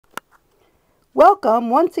Welcome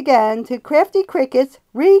once again to Crafty Cricket's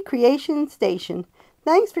Recreation Station.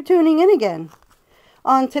 Thanks for tuning in again.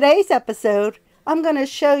 On today's episode, I'm going to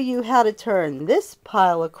show you how to turn this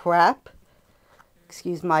pile of crap,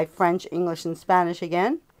 excuse my French, English, and Spanish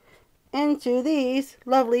again, into these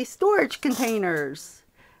lovely storage containers.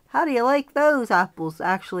 How do you like those apples?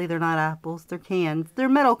 Actually, they're not apples, they're cans. They're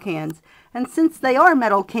metal cans. And since they are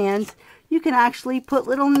metal cans, you can actually put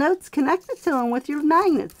little notes connected to them with your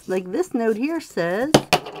magnets. Like this note here says,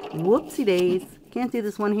 whoopsie days. Can't do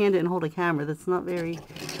this one-handed and hold a camera. That's not very,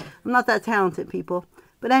 I'm not that talented, people.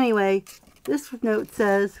 But anyway, this note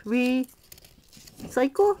says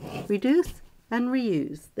recycle, reduce, and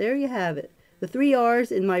reuse. There you have it. The 3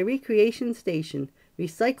 R's in my recreation station.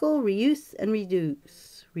 Recycle, reuse, and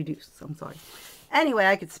reduce. I'm sorry. Anyway,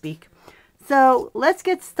 I could speak. So let's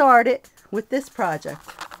get started with this project.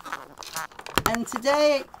 And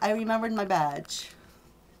today I remembered my badge,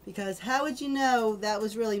 because how would you know that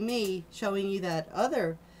was really me showing you that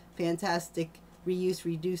other fantastic reuse,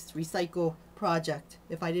 reduce, recycle project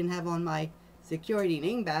if I didn't have on my security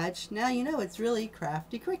name badge? Now you know it's really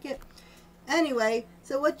Crafty Cricket. Anyway,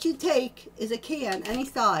 so what you take is a can, any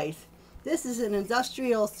size. This is an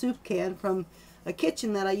industrial soup can from a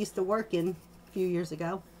kitchen that I used to work in a few years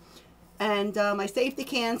ago. And I saved the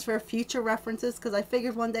cans for future references because I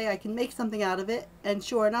figured one day I can make something out of it. And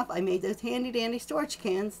sure enough, I made those handy dandy storage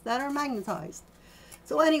cans that are magnetized.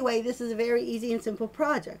 So anyway, this is a very easy and simple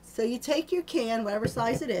project. So you take your can, whatever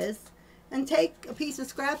size it is, and take a piece of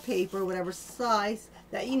scrap paper, whatever size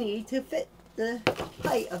that you need to fit the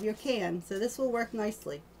height of your can. So this will work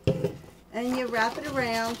nicely. And you wrap it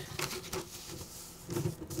around.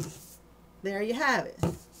 There you have it.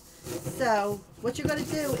 So what you're going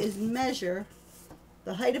to do is measure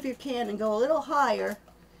the height of your can and go a little higher.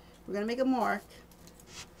 We're going to make a mark.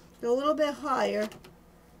 Go a little bit higher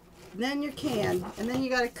than your can, and then you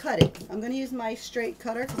got to cut it. I'm going to use my straight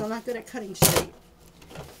cutter because I'm not good at cutting straight.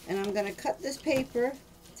 And I'm going to cut this paper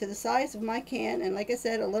to the size of my can, and like I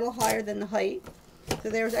said, a little higher than the height. So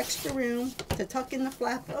there's extra room to tuck in the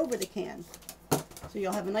flap over the can. So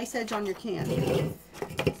you'll have a nice edge on your can.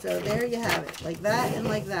 So there you have it, like that and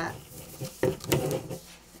like that.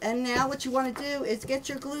 And now what you want to do is get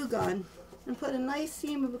your glue gun and put a nice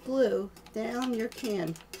seam of glue down your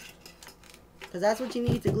can, because that's what you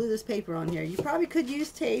need to glue this paper on here. You probably could use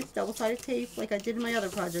tape, double-sided tape, like I did in my other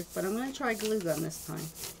project, but I'm going to try glue gun this time.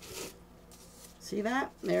 See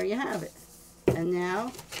that? There you have it. And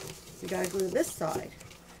now you got to glue this side.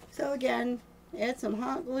 So again, add some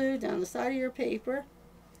hot glue down the side of your paper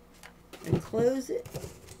and close it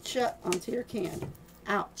shut onto your can.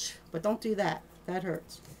 Ouch, but don't do that. That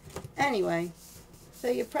hurts. Anyway, so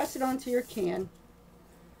you press it onto your can,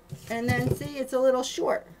 and then see, it's a little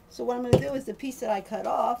short. So what I'm going to do is the piece that I cut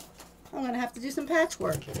off, I'm going to have to do some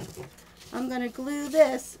patchwork. I'm going to glue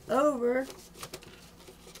this over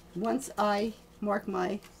once I mark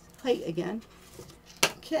my height again.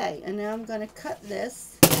 Okay, and now I'm going to cut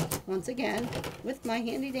this once again with my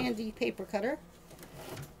handy dandy paper cutter,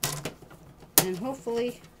 and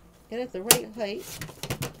hopefully get it the right height.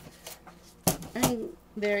 And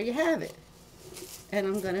there you have it. And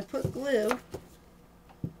I'm going to put glue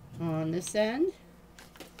on this end.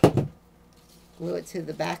 Glue it to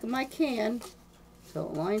the back of my can so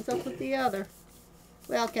it lines up with the other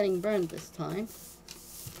without getting burned this time.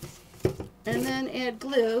 And then add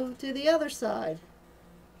glue to the other side.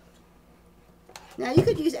 Now you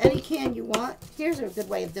could use any can you want. Here's a good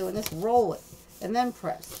way of doing this. Roll it and then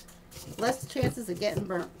press. Less chances of getting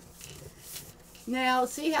burnt. Now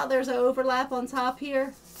see how there's an overlap on top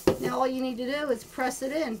here? Now all you need to do is press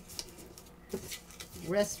it in.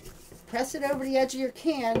 Press it over the edge of your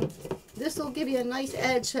can. This will give you a nice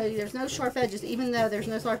edge so there's no sharp edges, even though there's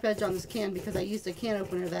no sharp edge on this can because I used a can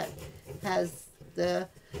opener that has the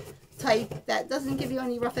type that doesn't give you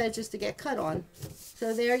any rough edges to get cut on.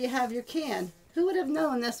 So there you have your can. Who would have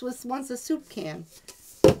known this was once a soup can?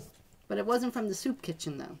 But it wasn't from the soup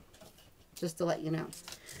kitchen though. Just to let you know.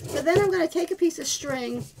 So then I'm going to take a piece of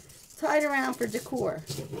string, tie it around for decor.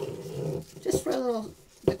 Just for a little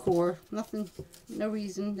decor. Nothing, no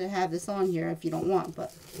reason to have this on here if you don't want,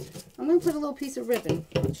 but I'm going to put a little piece of ribbon,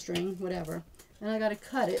 string, whatever. And I got to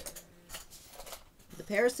cut it with a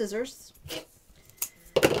pair of scissors.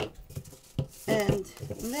 And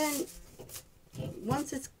then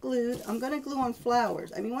once it's glued, I'm going to glue on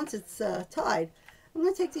flowers. I mean, once it's tied, I'm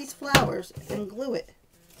going to take these flowers and glue it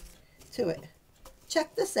to it.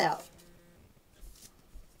 Check this out.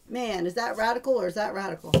 Man, is that radical or is that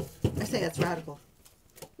radical? I say that's radical.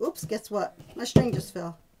 Oops, guess what? My string just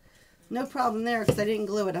fell. No problem there because I didn't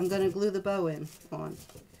glue it. I'm going to glue the bow in on.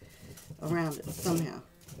 around it somehow.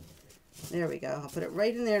 There we go. I'll put it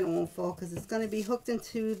right in there and it won't fall because it's going to be hooked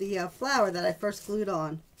into the flower that I first glued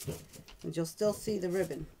on. And you'll still see the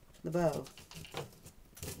ribbon, the bow.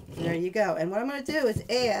 There you go. And what I'm going to do is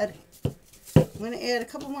I'm going to add a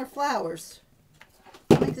couple more flowers.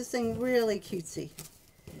 Make this thing really cutesy.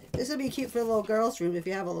 This would be cute for a little girl's room if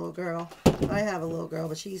you have a little girl. I have a little girl,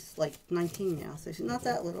 but she's like 19 now, so she's not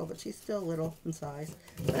that little, but she's still little in size.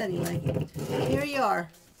 But anyway, here you are.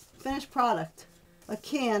 Finished product. A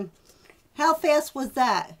can. How fast was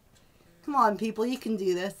that? Come on, people, you can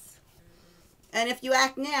do this. And if you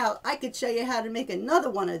act now, I could show you how to make another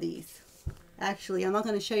one of these. Actually, I'm not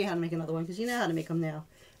going to show you how to make another one because you know how to make them now.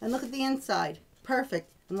 And look at the inside. Perfect.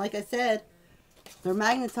 And like I said, they're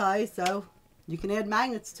magnetized, so you can add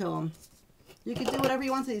magnets to them. You can do whatever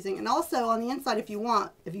you want to these things. And also on the inside, if you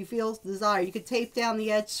want, if you feel desire, you could tape down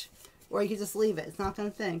the edge or you could just leave it. It's not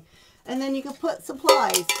going to thing. And then you can put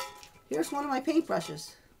supplies. Here's one of my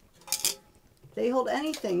paintbrushes. They hold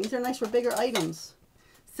anything. These are nice for bigger items.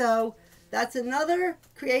 So that's another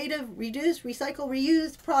creative, reduce, recycle,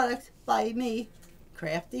 reuse product by me,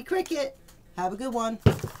 Crafty Cricut. Have a good one.